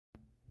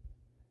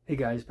Hey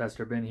guys,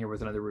 Pastor Ben here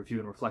with another review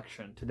and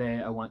reflection. Today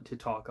I want to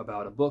talk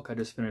about a book I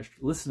just finished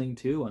listening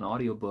to, an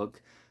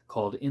audiobook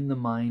called In the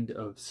Mind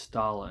of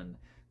Stalin,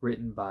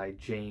 written by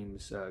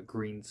James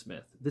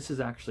Greensmith. This is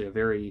actually a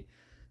very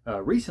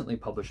recently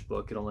published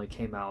book. It only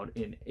came out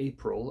in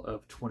April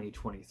of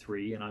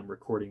 2023, and I'm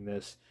recording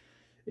this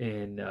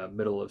in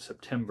middle of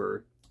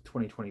September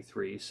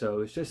 2023. So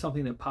it's just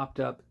something that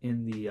popped up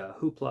in the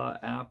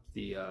Hoopla app,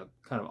 the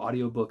kind of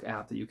audiobook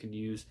app that you can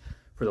use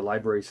for the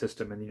library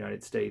system in the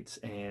United States,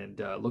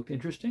 and looked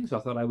interesting, so I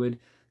thought I would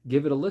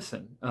give it a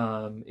listen.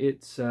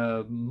 It's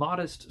a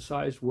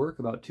modest-sized work,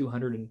 about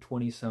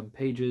 220 some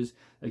pages,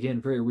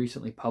 again, very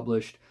recently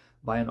published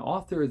by an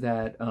author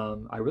that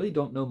I really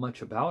don't know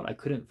much about. I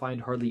couldn't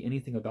find hardly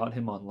anything about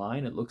him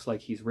online. It looks like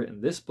he's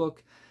written this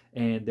book,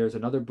 and there's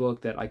another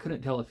book that I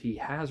couldn't tell if he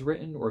has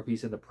written or if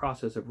he's in the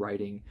process of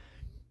writing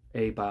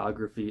a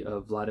biography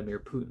of Vladimir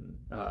Putin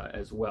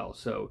as well.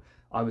 So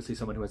obviously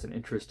someone who has an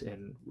interest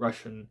in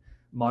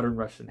modern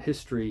Russian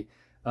history,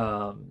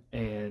 so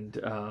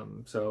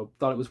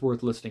thought it was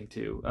worth listening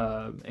to,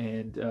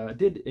 and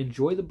did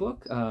enjoy the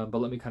book, but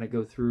let me kind of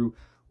go through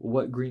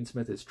what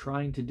Greensmith is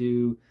trying to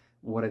do,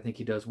 what I think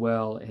he does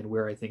well, and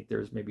where I think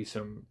there's maybe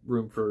some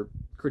room for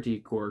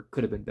critique or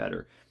could have been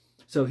better.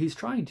 So he's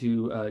trying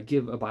to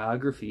give a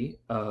biography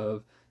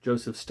of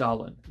Joseph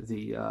Stalin,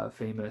 the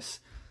famous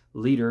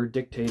leader,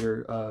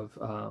 dictator of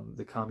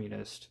the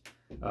Communist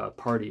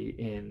Party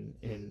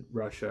in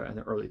Russia in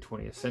the early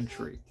 20th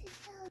century.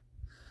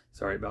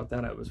 Sorry about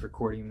that. I was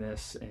recording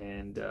this,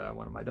 and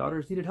one of my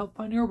daughters needed help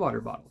finding her water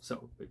bottle,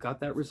 so we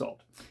got that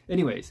resolved.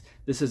 Anyways,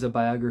 this is a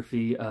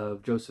biography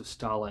of Joseph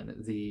Stalin,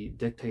 the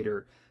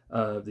dictator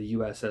of the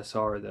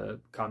USSR, the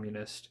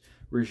communist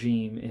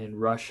regime in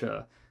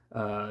Russia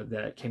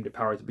that came to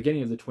power at the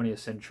beginning of the 20th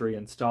century,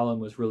 and Stalin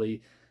was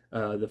really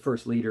the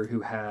first leader who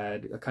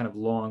had a kind of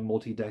long,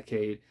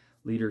 multi-decade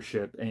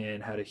leadership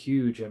and had a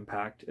huge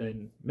impact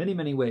in many,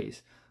 many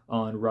ways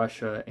on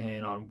Russia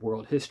and on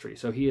world history.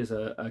 So he is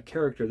a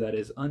character that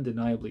is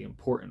undeniably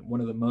important, one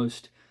of the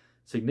most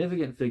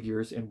significant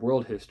figures in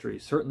world history,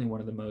 certainly one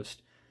of the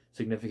most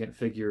significant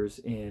figures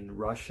in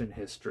Russian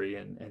history,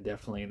 and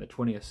definitely in the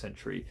 20th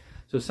century.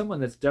 So someone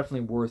that's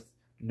definitely worth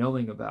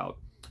knowing about.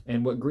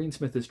 And what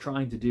Greensmith is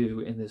trying to do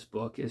in this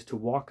book is to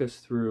walk us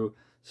through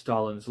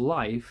Stalin's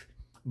life,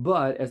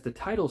 but as the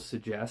title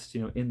suggests,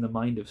 In the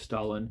Mind of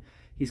Stalin,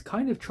 he's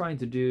kind of trying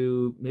to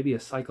do maybe a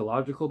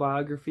psychological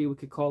biography, we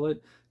could call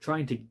it,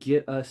 trying to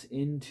get us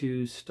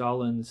into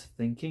Stalin's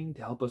thinking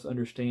to help us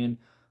understand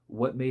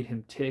what made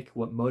him tick,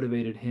 what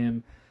motivated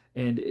him,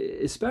 and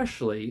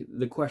especially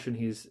the question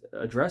he's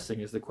addressing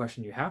is the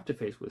question you have to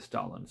face with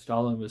Stalin.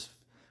 Stalin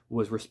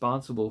was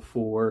responsible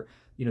for,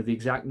 the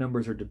exact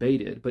numbers are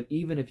debated, but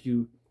even if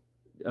you,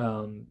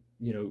 kind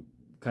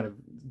of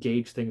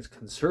gauge things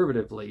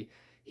conservatively,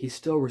 he's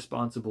still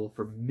responsible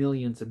for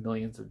millions and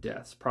millions of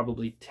deaths,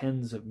 probably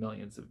tens of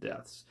millions of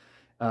deaths.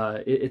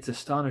 It's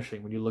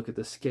astonishing when you look at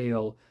the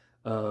scale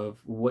of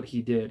what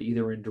he did,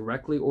 either in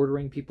directly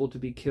ordering people to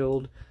be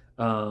killed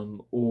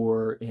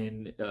or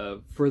in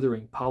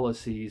furthering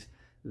policies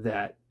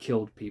that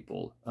killed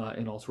people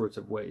in all sorts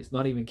of ways,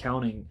 not even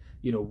counting,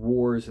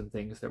 wars and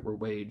things that were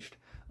waged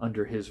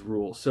under his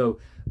rule. So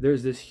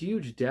there's this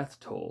huge death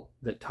toll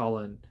that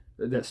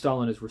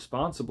Stalin is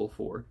responsible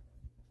for.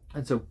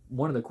 And so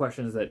one of the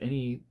questions that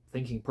any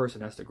thinking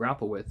person has to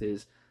grapple with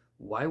is,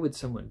 why would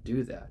someone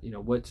do that?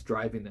 What's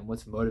driving them?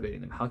 What's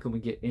motivating them? How can we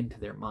get into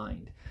their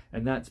mind?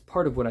 And that's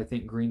part of what I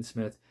think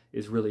Greensmith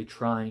is really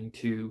trying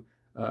to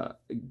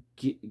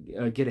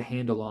get a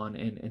handle on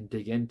and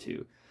dig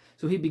into.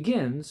 So he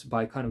begins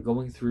by kind of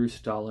going through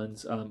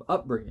Stalin's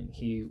upbringing.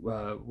 He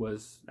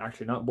was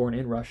actually not born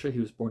in Russia. He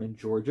was born in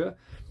Georgia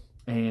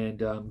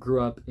and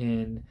grew up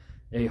in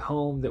a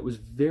home that was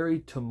very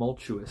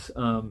tumultuous.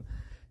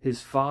 His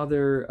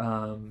father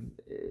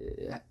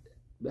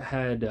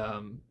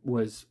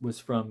was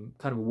from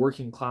kind of a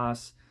working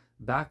class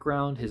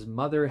background. His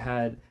mother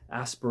had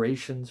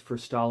aspirations for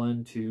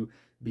Stalin to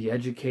be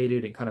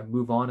educated and kind of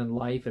move on in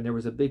life, and there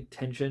was a big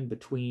tension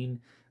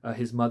between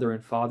his mother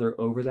and father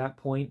over that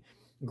point.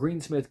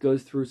 Greensmith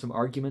goes through some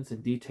arguments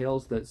and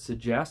details that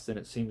suggest, and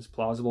it seems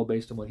plausible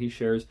based on what he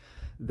shares,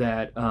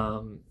 that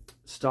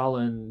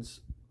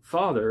Stalin's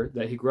father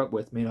that he grew up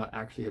with may not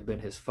actually have been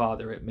his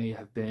father. It may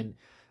have been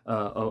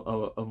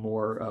a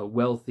more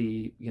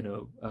wealthy,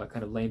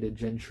 kind of landed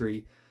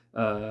gentry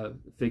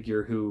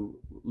figure who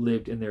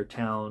lived in their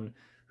town,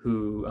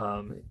 who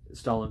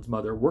Stalin's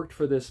mother worked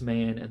for this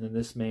man, and then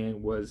this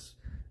man was,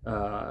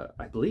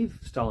 I believe,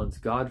 Stalin's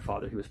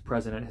godfather. He was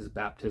present at his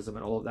baptism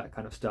and all of that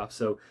kind of stuff.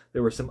 So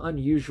there were some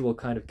unusual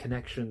kind of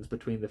connections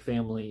between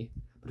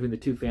the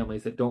two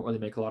families that don't really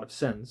make a lot of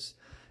sense.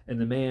 And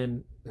the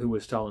man who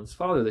was Stalin's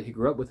father, that he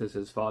grew up with as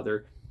his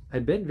father,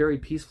 had been very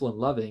peaceful and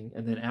loving,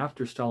 and then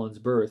after Stalin's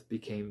birth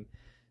became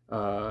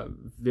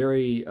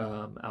very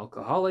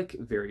alcoholic,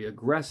 very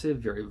aggressive,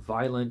 very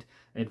violent,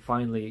 and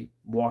finally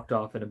walked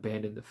off and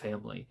abandoned the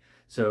family.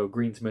 So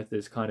Greensmith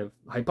is kind of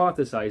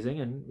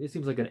hypothesizing, and it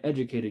seems like an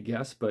educated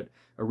guess, but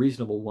a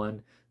reasonable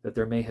one, that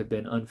there may have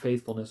been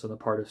unfaithfulness on the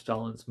part of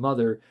Stalin's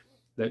mother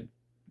that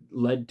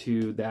led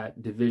to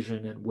that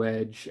division and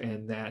wedge,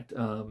 and that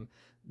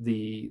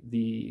the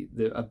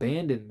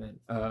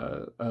abandonment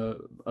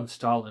of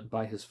Stalin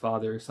by his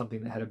father is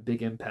something that had a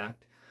big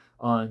impact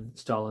on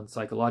Stalin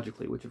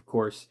psychologically, which of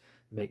course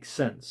makes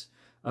sense.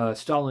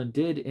 Stalin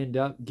did end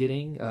up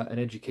getting an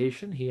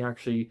education. He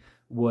actually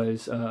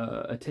was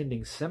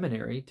attending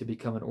seminary to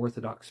become an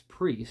Orthodox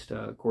priest.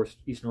 Of course,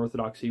 Eastern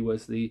Orthodoxy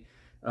was the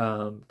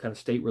kind of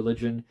state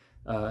religion,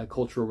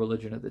 cultural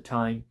religion at the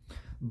time.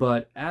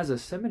 But as a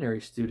seminary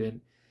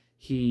student,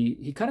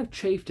 he kind of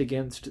chafed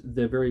against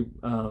the very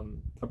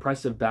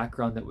oppressive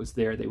background that was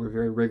there. They were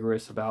very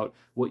rigorous about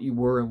what you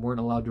were and weren't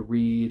allowed to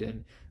read,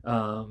 and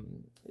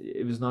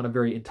it was not a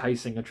very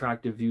enticing,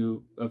 attractive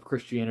view of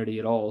Christianity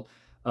at all.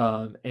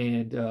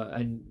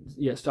 And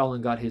yet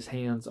Stalin got his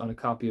hands on a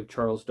copy of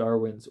Charles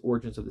Darwin's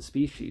Origins of the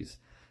Species,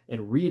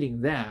 and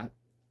reading that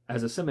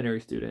as a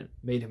seminary student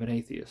made him an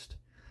atheist,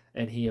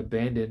 and he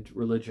abandoned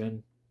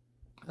religion,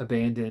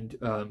 abandoned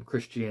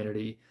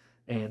Christianity,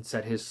 and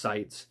set his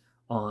sights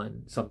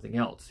on something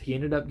else. He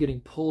ended up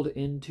getting pulled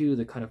into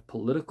the kind of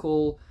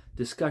political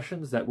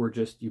discussions that were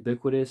just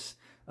ubiquitous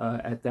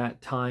at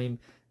that time,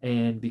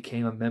 and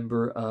became a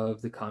member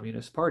of the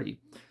Communist Party.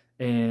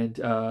 And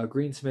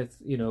Greensmith,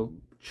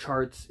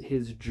 charts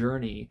his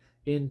journey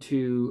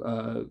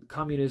into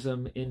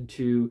communism,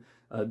 into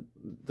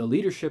the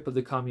leadership of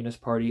the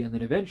Communist Party, and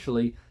then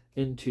eventually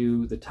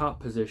into the top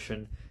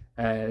position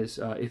as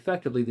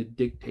effectively the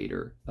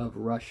dictator of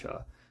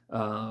Russia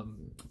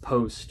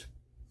post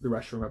the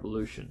Russian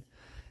Revolution.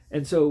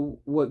 And so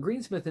what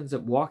Greensmith ends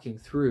up walking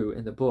through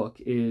in the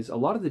book is a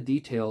lot of the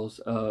details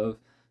of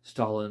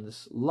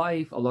Stalin's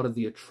life, a lot of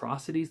the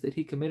atrocities that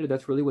he committed.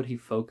 That's really what he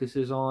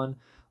focuses on,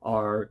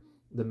 are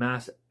the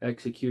mass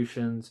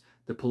executions,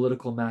 the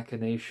political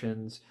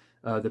machinations,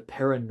 the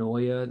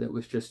paranoia that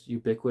was just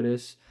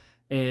ubiquitous.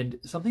 And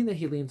something that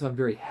he leans on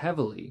very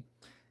heavily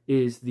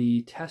is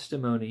the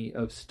testimony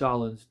of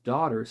Stalin's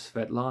daughter,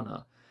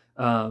 Svetlana.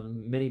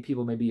 Many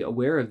people may be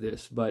aware of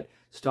this, but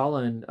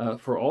Stalin,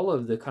 for all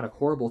of the kind of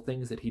horrible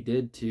things that he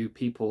did to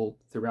people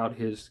throughout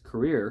his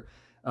career,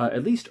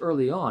 at least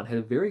early on, had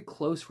a very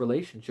close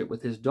relationship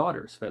with his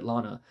daughter,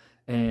 Svetlana,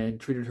 and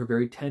treated her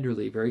very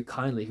tenderly, very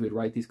kindly. He would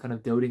write these kind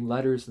of doting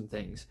letters and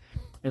things.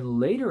 And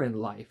later in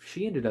life,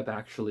 she ended up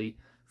actually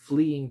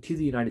fleeing to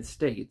the United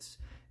States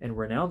and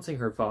renouncing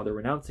her father,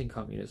 renouncing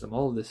communism,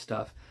 all of this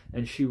stuff.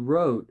 And she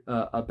wrote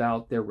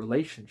about their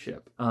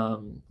relationship,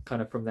 kind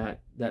of from that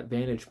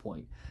vantage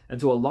point.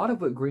 And so a lot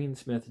of what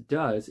Greensmith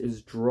does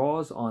is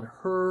draws on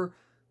her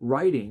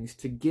writings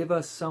to give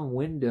us some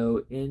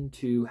window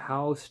into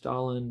how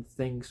Stalin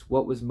thinks,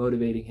 what was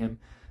motivating him,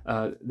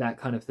 that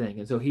kind of thing.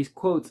 And so he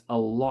quotes a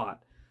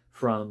lot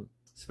from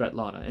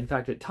Svetlana. In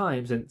fact, at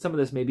times, and some of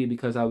this may be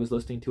because I was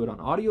listening to it on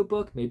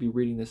audiobook, maybe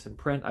reading this in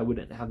print, I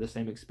wouldn't have the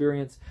same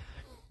experience.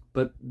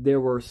 But there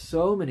were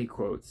so many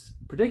quotes,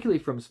 particularly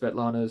from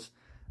Svetlana's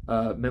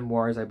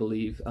memoirs, I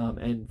believe,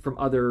 and from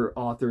other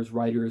authors,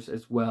 writers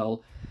as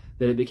well,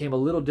 that it became a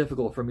little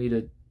difficult for me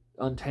to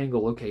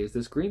untangle, okay, is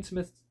this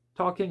Greensmith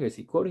talking? Is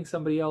he quoting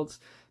somebody else?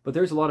 But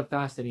there's a lot of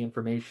fascinating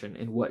information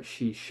in what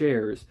she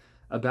shares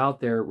about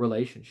their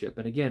relationship.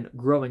 And again,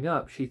 growing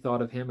up, she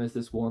thought of him as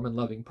this warm and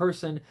loving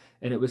person,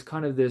 and it was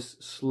kind of this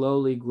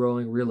slowly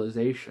growing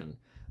realization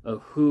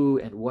of who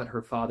and what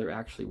her father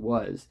actually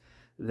was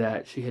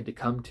that she had to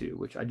come to,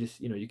 which I just,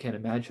 you can't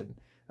imagine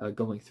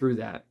going through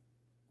that.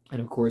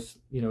 And of course,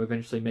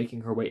 eventually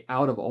making her way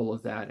out of all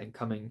of that and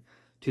coming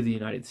to the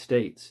United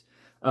States.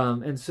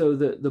 And so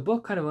the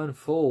book kind of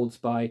unfolds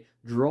by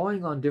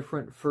drawing on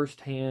different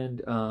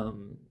firsthand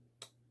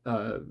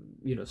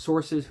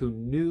sources who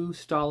knew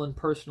Stalin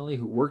personally,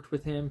 who worked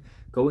with him,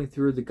 going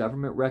through the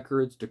government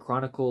records to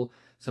chronicle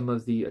some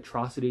of the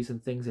atrocities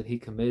and things that he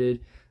committed,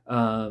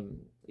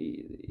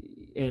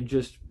 and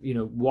just,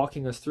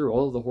 walking us through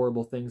all of the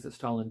horrible things that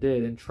Stalin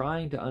did and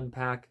trying to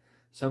unpack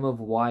some of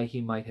why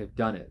he might have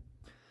done it.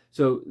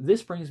 So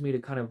this brings me to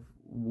kind of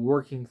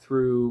working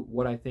through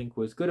what I think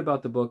was good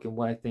about the book and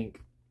what I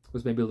think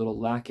was maybe a little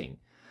lacking.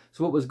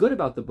 So what was good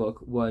about the book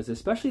was,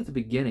 especially at the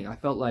beginning, I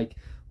felt like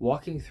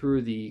walking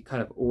through the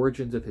kind of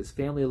origins of his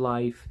family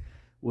life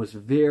was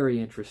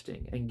very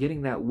interesting, and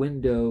getting that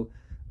window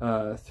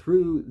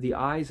through the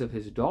eyes of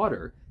his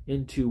daughter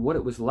into what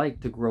it was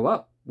like to grow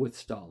up with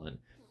Stalin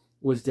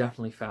was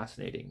definitely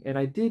fascinating. And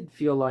I did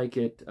feel like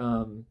it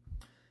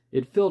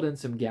filled in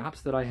some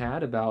gaps that I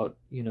had about,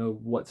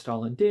 what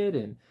Stalin did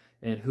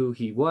and who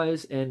he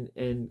was. And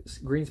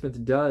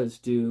Greensmith does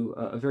do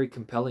a very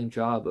compelling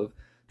job of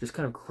just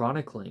kind of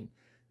chronicling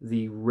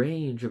the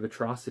range of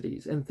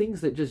atrocities and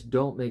things that just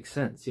don't make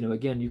sense.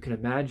 Again, you can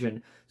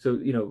imagine,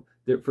 so,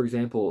 for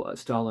example,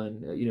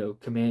 Stalin,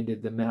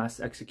 commanded the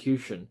mass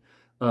execution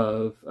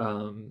of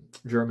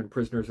German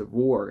prisoners of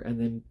war,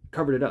 and then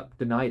covered it up,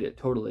 denied it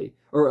totally,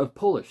 or of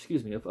Polish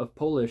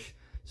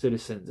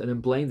citizens, and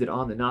then blamed it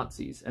on the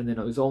Nazis. And then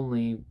it was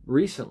only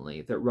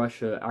recently that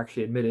Russia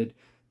actually admitted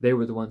they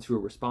were the ones who were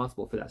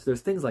responsible for that. So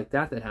there's things like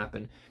that that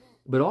happen.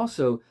 But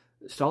also,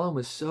 Stalin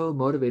was so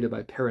motivated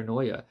by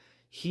paranoia.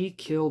 He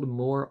killed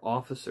more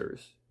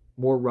officers,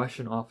 more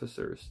Russian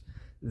officers,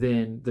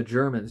 than the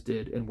Germans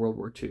did in World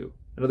War II.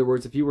 In other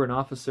words, if you were an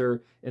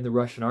officer in the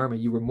Russian army,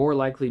 you were more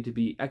likely to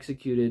be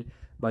executed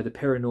by the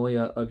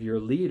paranoia of your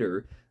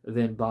leader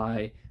than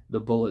by the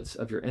bullets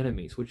of your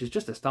enemies, which is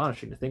just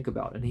astonishing to think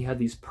about. And he had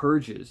these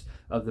purges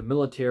of the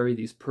military,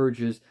 these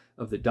purges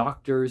of the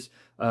doctors.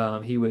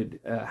 He would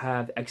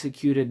have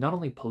executed not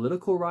only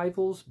political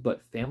rivals,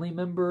 but family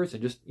members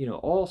and just,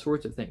 all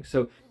sorts of things.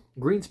 So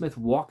Greensmith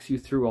walks you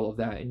through all of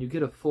that, and you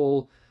get a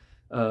full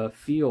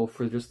feel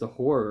for just the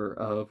horror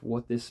of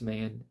what this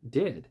man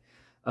did.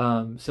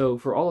 So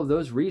for all of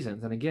those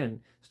reasons, and again,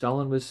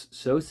 Stalin was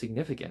so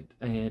significant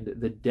and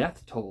the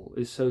death toll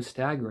is so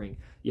staggering,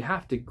 you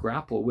have to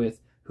grapple with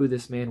who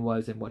this man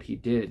was and what he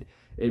did.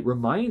 It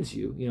reminds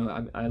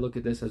you, I look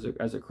at this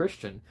as a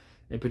Christian,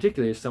 and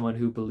particularly as someone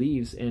who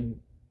believes in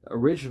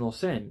original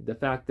sin, the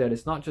fact that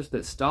it's not just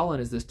that Stalin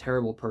is this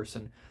terrible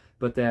person,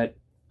 but that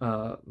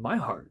my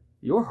heart,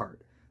 your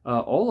heart,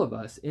 all of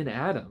us in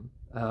Adam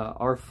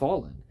are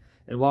fallen.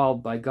 And while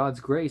by God's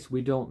grace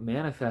we don't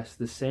manifest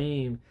the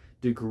same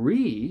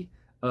degree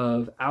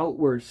of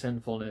outward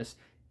sinfulness,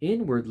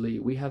 inwardly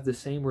we have the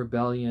same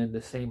rebellion,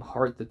 the same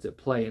heart that's at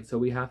play. And so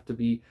we have to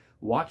be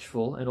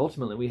watchful, and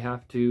ultimately we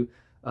have to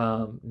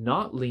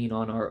not lean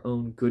on our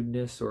own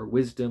goodness or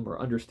wisdom or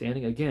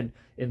understanding. Again,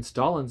 in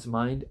Stalin's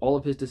mind, all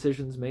of his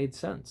decisions made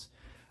sense.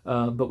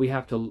 But we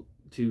have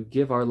to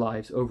give our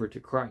lives over to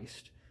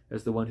Christ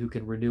as the one who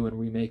can renew and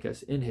remake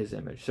us in his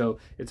image. So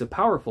it's a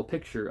powerful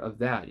picture of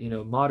that.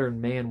 Modern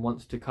man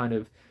wants to kind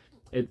of,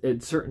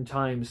 at certain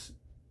times,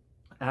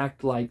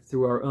 act like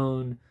through our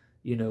own,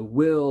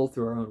 will,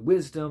 through our own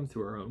wisdom,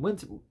 through our own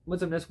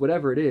winsomeness,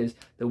 whatever it is,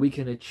 that we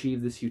can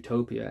achieve this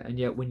utopia. And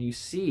yet when you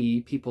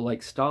see people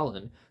like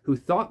Stalin, who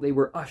thought they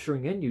were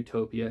ushering in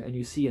utopia, and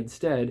you see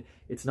instead,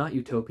 it's not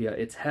utopia,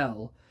 it's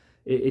hell,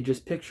 it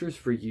just pictures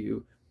for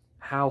you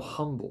how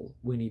humble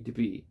we need to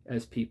be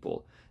as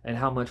people, and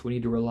how much we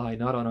need to rely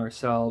not on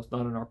ourselves,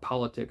 not on our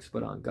politics,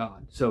 but on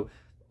God. So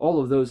all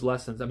of those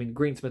lessons,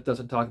 Greensmith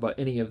doesn't talk about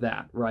any of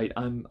that, right?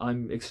 I'm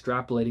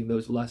extrapolating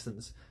those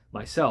lessons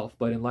myself,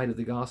 but in light of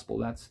the gospel,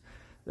 that's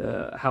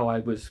how I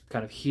was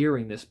kind of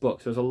hearing this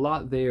book. So there's a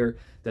lot there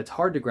that's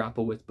hard to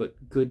grapple with,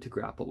 but good to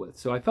grapple with.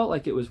 So I felt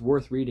like it was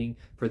worth reading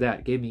for that.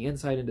 It gave me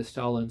insight into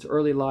Stalin's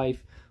early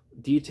life,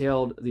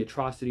 detailed the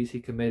atrocities he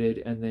committed,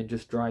 and then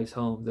just drives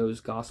home those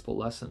gospel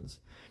lessons.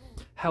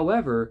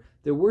 However,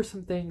 there were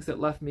some things that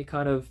left me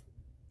kind of,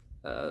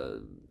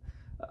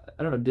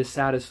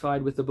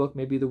 dissatisfied with the book,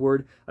 maybe the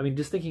word.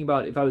 Just thinking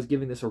about if I was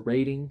giving this a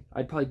rating,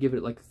 I'd probably give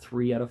it like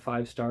 3 out of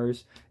 5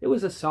 stars. It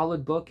was a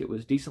solid book. It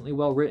was decently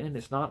well written.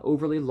 It's not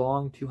overly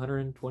long,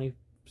 220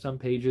 some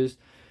pages.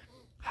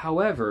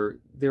 However,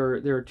 there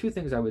are 2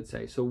 things I would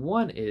say. So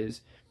one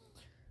is,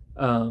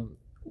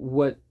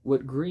 what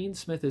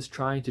Greensmith is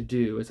trying to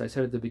do, as I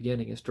said at the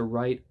beginning, is to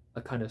write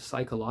a kind of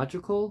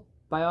psychological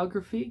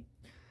biography.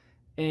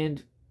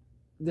 And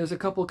there's a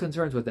couple of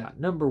concerns with that.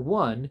 Number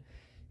one,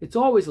 it's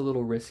always a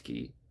little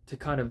risky to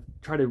kind of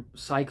try to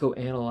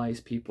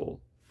psychoanalyze people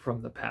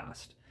from the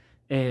past.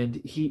 And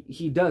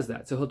he does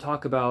that. So he'll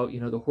talk about,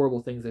 the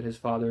horrible things that his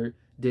father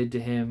did to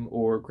him,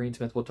 or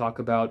Greensmith will talk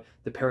about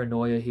the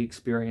paranoia he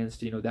experienced,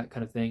 that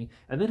kind of thing.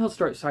 And then he'll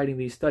start citing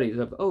these studies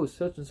of,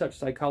 such and such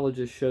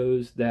psychologist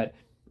shows that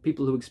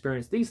people who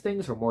experience these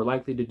things are more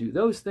likely to do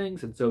those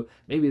things, and so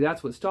maybe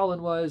that's what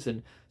Stalin was.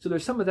 And so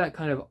there's some of that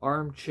kind of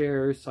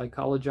armchair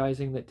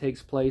psychologizing that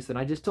takes place, and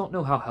I just don't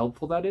know how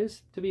helpful that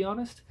is, to be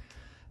honest,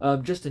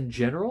 just in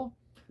general.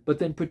 But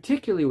then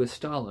particularly with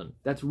Stalin,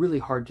 that's really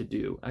hard to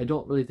do. I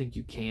don't really think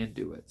you can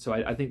do it. So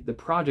I think the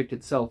project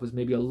itself was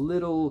maybe a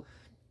little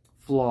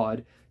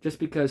flawed, just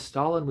because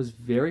Stalin was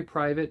very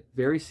private,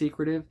 very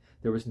secretive.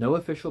 There was no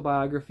official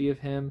biography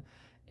of him.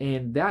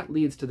 And that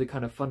leads to the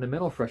kind of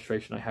fundamental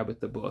frustration I had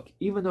with the book.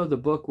 Even though the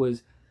book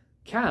was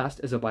cast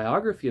as a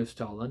biography of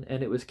Stalin,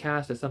 and it was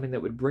cast as something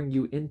that would bring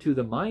you into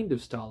the mind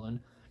of Stalin,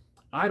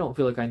 I don't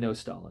feel like I know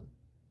Stalin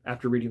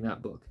after reading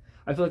that book.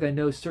 I feel like I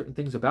know certain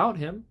things about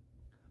him,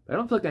 but I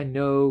don't feel like I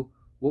know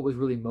what was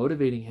really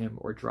motivating him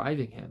or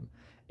driving him.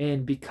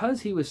 And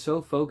because he was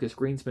so focused,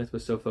 Greensmith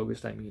was so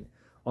focused,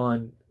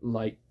 on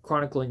like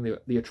chronicling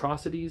the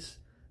atrocities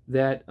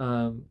that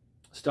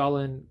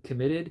Stalin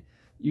committed,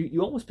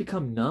 you almost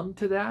become numb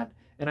to that.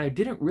 And I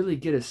didn't really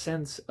get a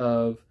sense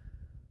of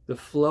the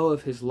flow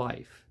of his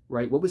life,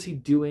 right? What was he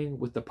doing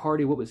with the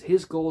party? What was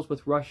his goals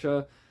with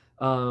Russia?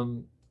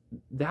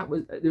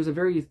 There's a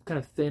very kind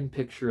of thin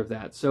picture of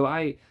that. So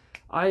I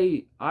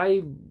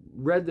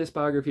read this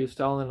biography of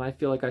Stalin, and I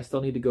feel like I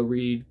still need to go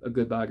read a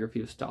good biography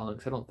of Stalin,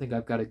 because I don't think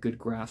I've got a good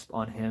grasp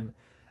on him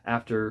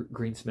after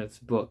Greensmith's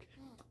book.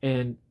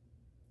 And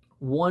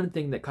one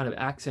thing that kind of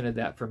accented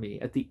that for me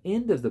at the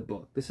end of the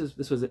book, this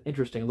was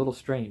interesting, a little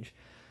strange,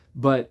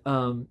 but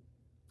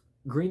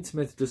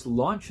Greensmith just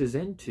launches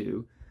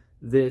into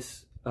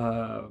this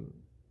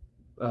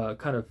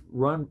kind of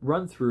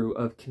run through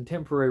of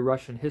contemporary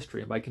Russian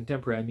history. And by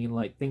contemporary, I mean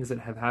like things that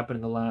have happened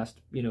in the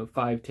last,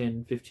 5,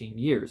 10, 15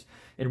 years.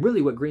 And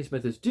really what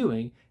Greensmith is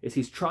doing is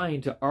he's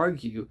trying to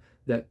argue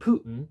that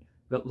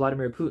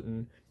Vladimir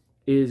Putin,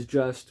 is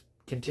just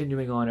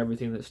continuing on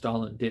everything that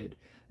Stalin did.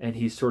 And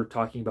he's sort of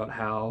talking about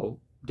how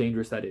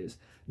dangerous that is.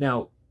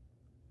 Now,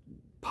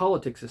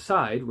 politics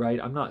aside, right,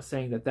 I'm not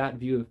saying that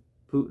view of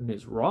Putin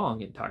is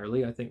wrong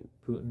entirely. I think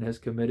Putin has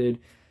committed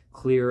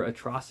clear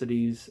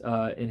atrocities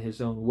in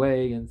his own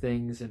way and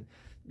things, and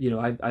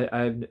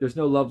there's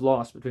no love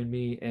lost between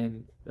me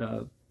and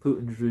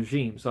Putin's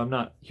regime, so I'm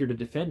not here to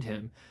defend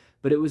him.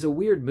 But it was a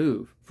weird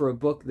move for a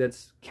book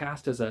that's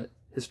cast as a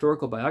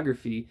historical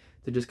biography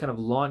to just kind of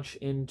launch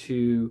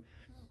into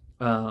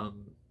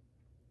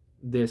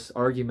this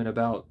argument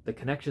about the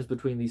connections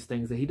between these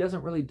things that he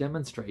doesn't really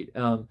demonstrate.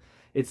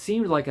 It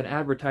seemed like an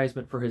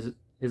advertisement for his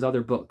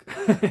other book,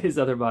 his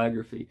other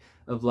biography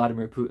of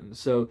Vladimir Putin.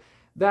 So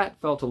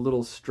that felt a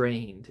little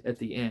strained at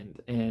the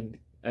end,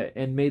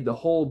 and made the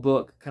whole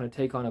book kind of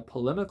take on a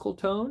polemical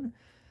tone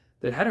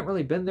that hadn't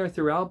really been there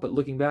throughout. But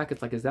looking back,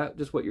 it's like, is that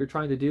just what you're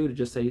trying to do? To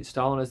just say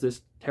Stalin is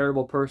this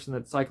terrible person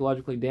that's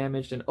psychologically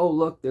damaged, and oh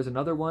look, there's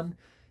another one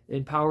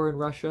in power in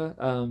Russia.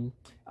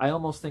 I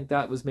almost think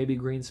that was maybe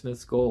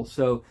Greensmith's goal.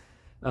 So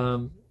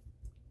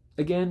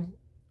again,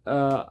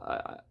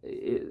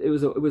 it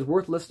was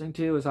worth listening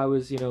to as I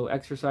was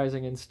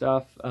exercising and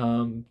stuff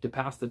to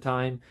pass the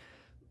time.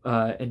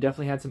 And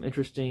definitely had some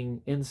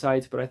interesting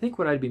insights. But I think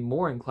what I'd be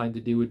more inclined to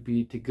do would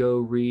be to go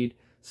read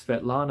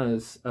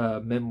Svetlana's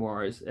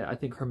memoirs. I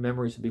think her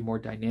memories would be more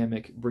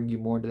dynamic, bring you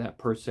more into that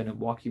person,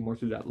 and walk you more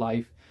through that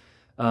life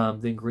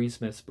than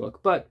Greensmith's book.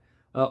 But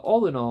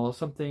all in all,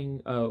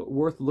 something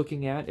worth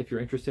looking at if you're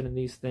interested in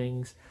these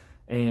things.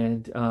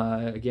 And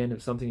again,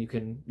 it's something you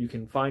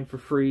can find for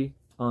free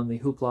on the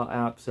Hoopla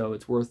app, so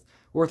it's worth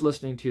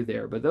listening to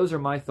there. But those are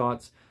my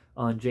thoughts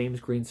on James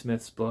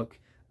Greensmith's book,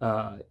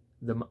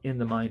 In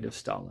the Mind of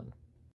Stalin.